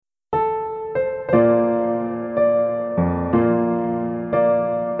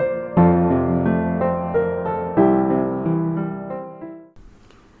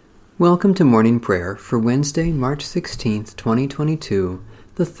Welcome to morning prayer for Wednesday, March 16th, 2022,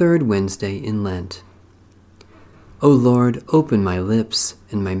 the third Wednesday in Lent. O Lord, open my lips,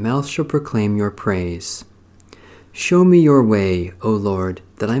 and my mouth shall proclaim your praise. Show me your way, O Lord,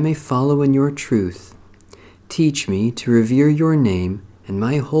 that I may follow in your truth. Teach me to revere your name, and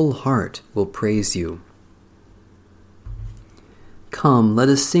my whole heart will praise you. Come, let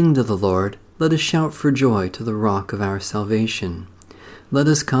us sing to the Lord. Let us shout for joy to the rock of our salvation. Let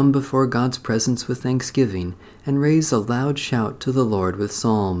us come before God's presence with thanksgiving, and raise a loud shout to the Lord with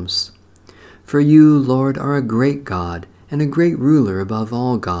psalms. For you, Lord, are a great God, and a great ruler above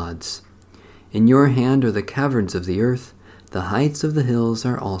all gods. In your hand are the caverns of the earth, the heights of the hills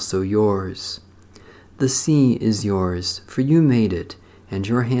are also yours. The sea is yours, for you made it, and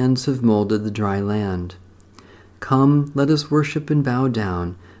your hands have molded the dry land. Come, let us worship and bow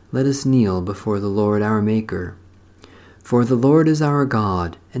down, let us kneel before the Lord our Maker. For the Lord is our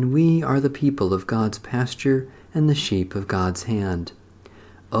God, and we are the people of God's pasture and the sheep of God's hand.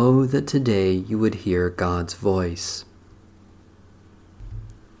 Oh, that today you would hear God's voice.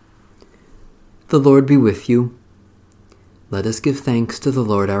 The Lord be with you. Let us give thanks to the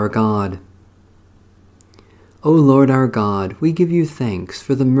Lord our God. O Lord our God, we give you thanks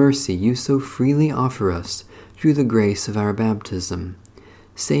for the mercy you so freely offer us through the grace of our baptism,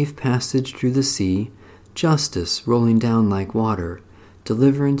 safe passage through the sea, justice rolling down like water,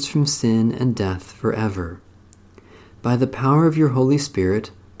 deliverance from sin and death forever. By the power of your Holy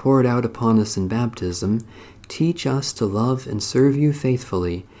Spirit, poured out upon us in baptism, teach us to love and serve you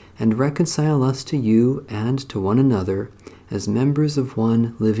faithfully, and reconcile us to you and to one another as members of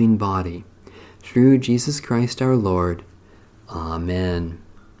one living body. Through Jesus Christ our Lord. Amen.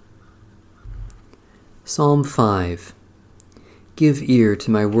 Psalm 5. Give ear to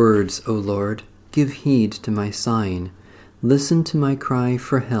my words, O Lord. Give heed to my sighing. Listen to my cry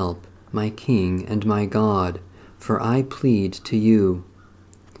for help, my King and my God, for I plead to you.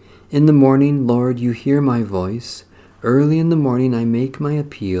 In the morning, Lord, you hear my voice. Early in the morning I make my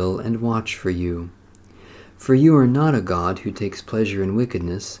appeal and watch for you. For you are not a God who takes pleasure in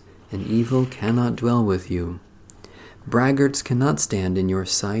wickedness, and evil cannot dwell with you. Braggarts cannot stand in your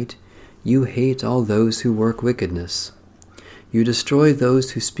sight. You hate all those who work wickedness. You destroy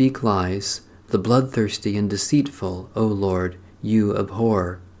those who speak lies. The bloodthirsty and deceitful, O Lord, you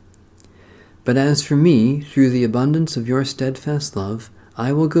abhor. But as for me, through the abundance of your steadfast love,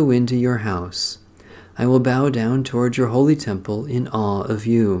 I will go into your house. I will bow down toward your holy temple in awe of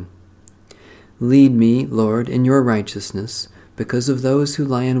you. Lead me, Lord, in your righteousness, because of those who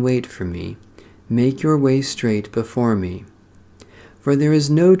lie in wait for me. Make your way straight before me. For there is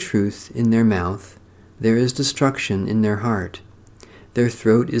no truth in their mouth, there is destruction in their heart. Their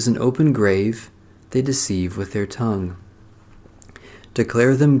throat is an open grave, they deceive with their tongue.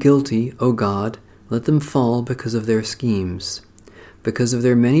 Declare them guilty, O God, let them fall because of their schemes. Because of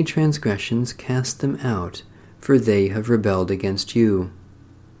their many transgressions, cast them out, for they have rebelled against you.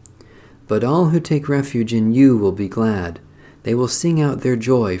 But all who take refuge in you will be glad. They will sing out their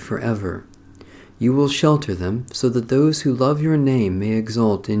joy forever. You will shelter them, so that those who love your name may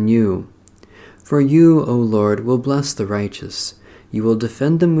exult in you. For you, O Lord, will bless the righteous. You will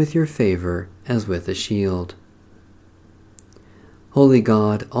defend them with your favor as with a shield. Holy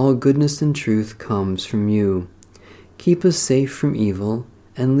God, all goodness and truth comes from you. Keep us safe from evil,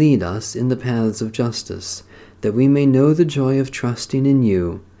 and lead us in the paths of justice, that we may know the joy of trusting in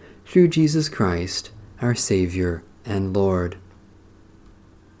you, through Jesus Christ, our Savior and Lord.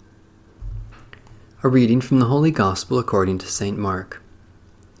 A reading from the Holy Gospel according to St. Mark.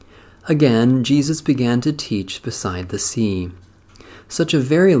 Again, Jesus began to teach beside the sea. Such a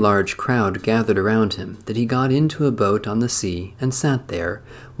very large crowd gathered around him that he got into a boat on the sea and sat there,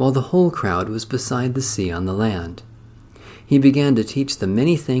 while the whole crowd was beside the sea on the land. He began to teach them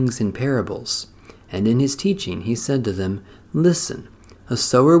many things in parables, and in his teaching he said to them, Listen, a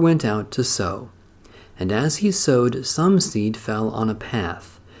sower went out to sow. And as he sowed, some seed fell on a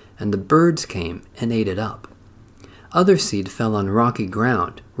path, and the birds came and ate it up. Other seed fell on rocky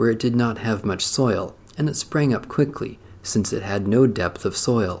ground, where it did not have much soil, and it sprang up quickly, since it had no depth of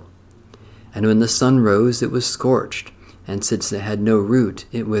soil. And when the sun rose, it was scorched, and since it had no root,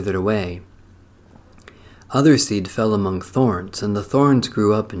 it withered away. Other seed fell among thorns, and the thorns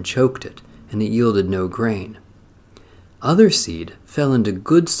grew up and choked it, and it yielded no grain. Other seed fell into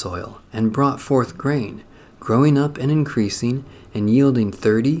good soil, and brought forth grain, growing up and increasing, and yielding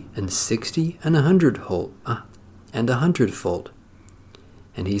 30 and 60 and 100-fold.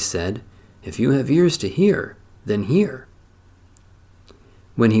 And he said, If you have ears to hear, then hear.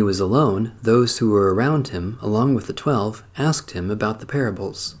 When he was alone, those who were around him, along with the 12, asked him about the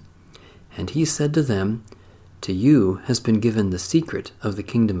parables. And he said to them, To you has been given the secret of the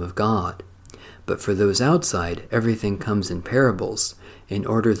kingdom of God. But for those outside, everything comes in parables, in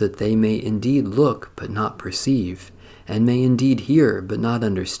order that they may indeed look but not perceive, and may indeed hear but not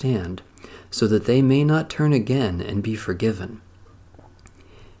understand, so that they may not turn again and be forgiven.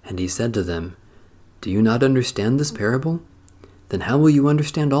 And he said to them, Do you not understand this parable? Then how will you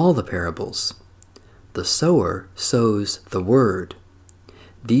understand all the parables? The sower sows the word.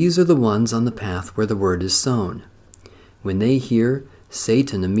 These are the ones on the path where the word is sown. When they hear,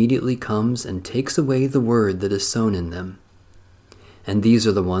 Satan immediately comes and takes away the word that is sown in them. And these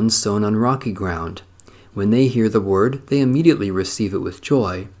are the ones sown on rocky ground. When they hear the word, they immediately receive it with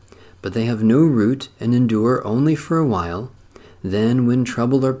joy, but they have no root and endure only for a while. Then, when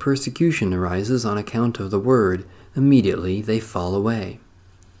trouble or persecution arises on account of the word, immediately they fall away.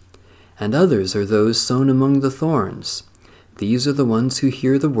 And others are those sown among the thorns. These are the ones who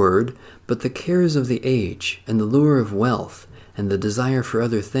hear the word, but the cares of the age, and the lure of wealth, and the desire for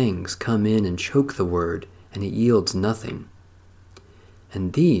other things come in and choke the word, and it yields nothing.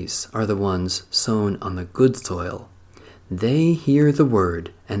 And these are the ones sown on the good soil. They hear the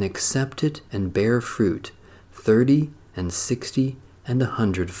word, and accept it, and bear fruit, 30 and 60 and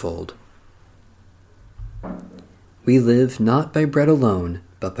 100-fold. We live not by bread alone,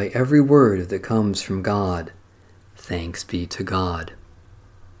 but by every word that comes from God. Thanks be to God.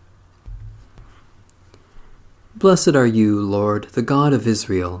 Blessed are you, Lord, the God of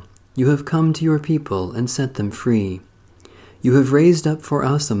Israel. You have come to your people and set them free. You have raised up for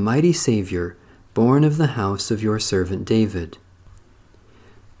us a mighty Savior, born of the house of your servant David.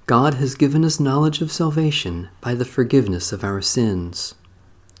 God has given us knowledge of salvation by the forgiveness of our sins.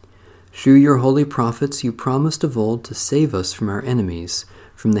 Through your holy prophets you promised of old to save us from our enemies,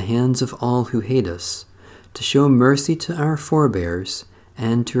 from the hands of all who hate us, to show mercy to our forebears,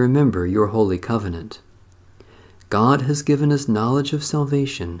 and to remember your holy covenant. God has given us knowledge of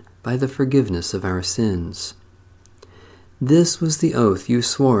salvation by the forgiveness of our sins. This was the oath you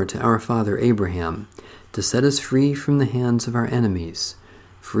swore to our father Abraham, to set us free from the hands of our enemies,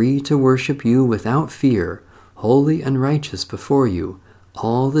 free to worship you without fear, holy and righteous before you,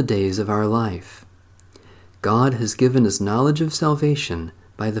 all the days of our life. God has given us knowledge of salvation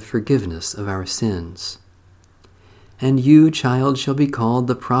by the forgiveness of our sins. And you, child, shall be called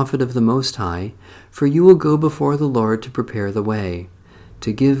the prophet of the Most High, for you will go before the Lord to prepare the way,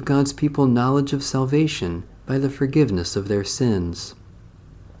 to give God's people knowledge of salvation by the forgiveness of their sins.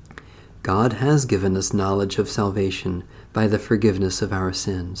 God has given us knowledge of salvation by the forgiveness of our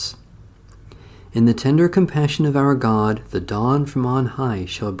sins. In the tender compassion of our God, the dawn from on high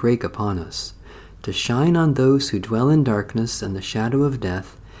shall break upon us, to shine on those who dwell in darkness and the shadow of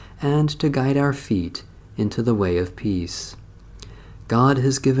death, and to guide our feet into the way of peace. God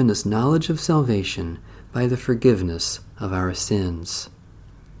has given us knowledge of salvation by the forgiveness of our sins.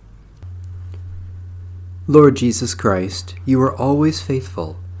 Lord Jesus Christ, you are always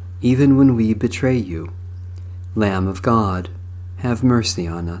faithful, even when we betray you. Lamb of God, have mercy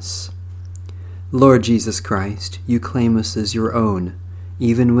on us. Lord Jesus Christ, you claim us as your own,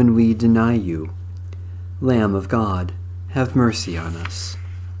 even when we deny you. Lamb of God, have mercy on us.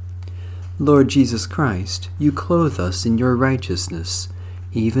 Lord Jesus Christ, you clothe us in your righteousness,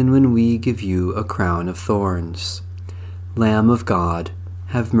 even when we give you a crown of thorns. Lamb of God,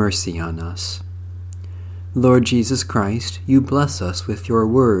 have mercy on us. Lord Jesus Christ, you bless us with your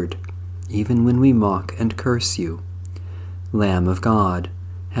word, even when we mock and curse you. Lamb of God,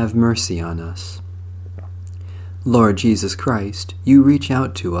 have mercy on us. Lord Jesus Christ, you reach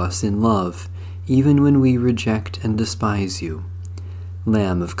out to us in love, even when we reject and despise you.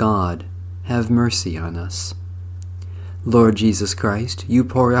 Lamb of God, have mercy on us. Lord Jesus Christ, you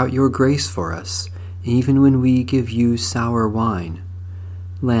pour out your grace for us, even when we give you sour wine.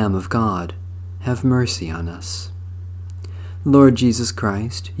 Lamb of God, have mercy on us. Lord Jesus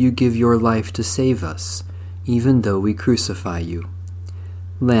Christ, you give your life to save us, even though we crucify you.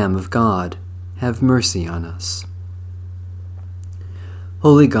 Lamb of God, have mercy on us.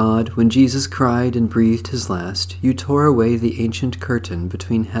 Holy God, when Jesus cried and breathed his last, you tore away the ancient curtain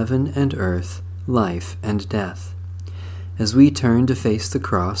between heaven and earth, life and death. As we turn to face the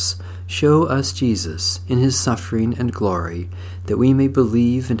cross, show us Jesus in his suffering and glory, that we may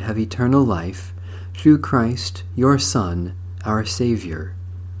believe and have eternal life, through Christ, your Son, our Savior.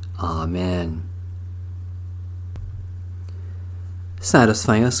 Amen.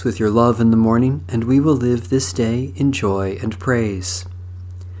 Satisfy us with your love in the morning, and we will live this day in joy and praise.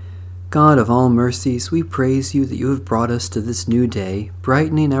 God of all mercies, we praise you that you have brought us to this new day,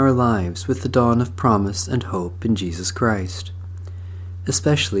 brightening our lives with the dawn of promise and hope in Jesus Christ.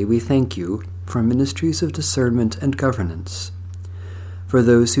 Especially we thank you for ministries of discernment and governance, for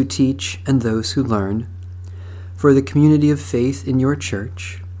those who teach and those who learn, for the community of faith in your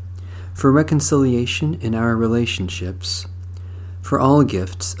church, for reconciliation in our relationships, for all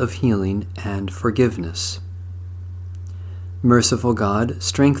gifts of healing and forgiveness. Merciful God,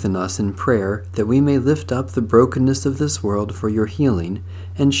 strengthen us in prayer that we may lift up the brokenness of this world for your healing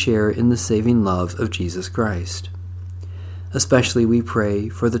and share in the saving love of Jesus Christ. Especially we pray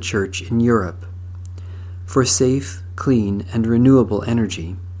for the Church in Europe, for safe, clean, and renewable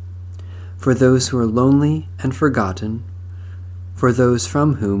energy, for those who are lonely and forgotten, for those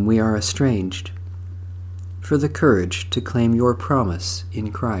from whom we are estranged, for the courage to claim your promise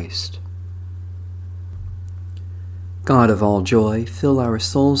in Christ. God of all joy, fill our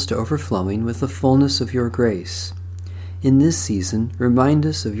souls to overflowing with the fullness of your grace. In this season, remind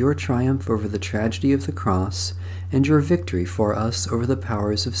us of your triumph over the tragedy of the cross and your victory for us over the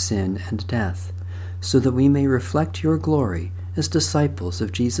powers of sin and death, so that we may reflect your glory as disciples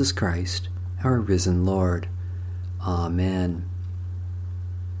of Jesus Christ, our risen Lord. Amen.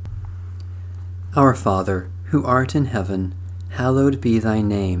 Our Father, who art in heaven, hallowed be thy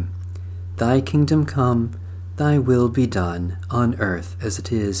name. Thy kingdom come, thy will be done, on earth as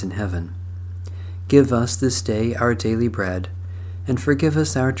it is in heaven. Give us this day our daily bread, and forgive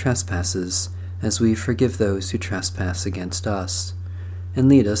us our trespasses, as we forgive those who trespass against us. And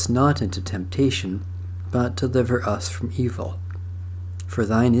lead us not into temptation, but deliver us from evil. For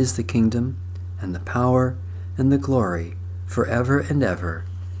thine is the kingdom, and the power, and the glory, forever and ever.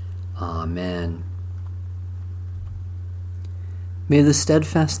 Amen. May the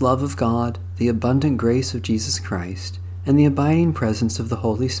steadfast love of God, the abundant grace of Jesus Christ, and the abiding presence of the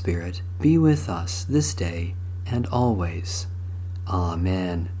Holy Spirit be with us this day and always.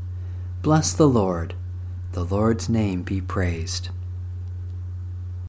 Amen. Bless the Lord. The Lord's name be praised.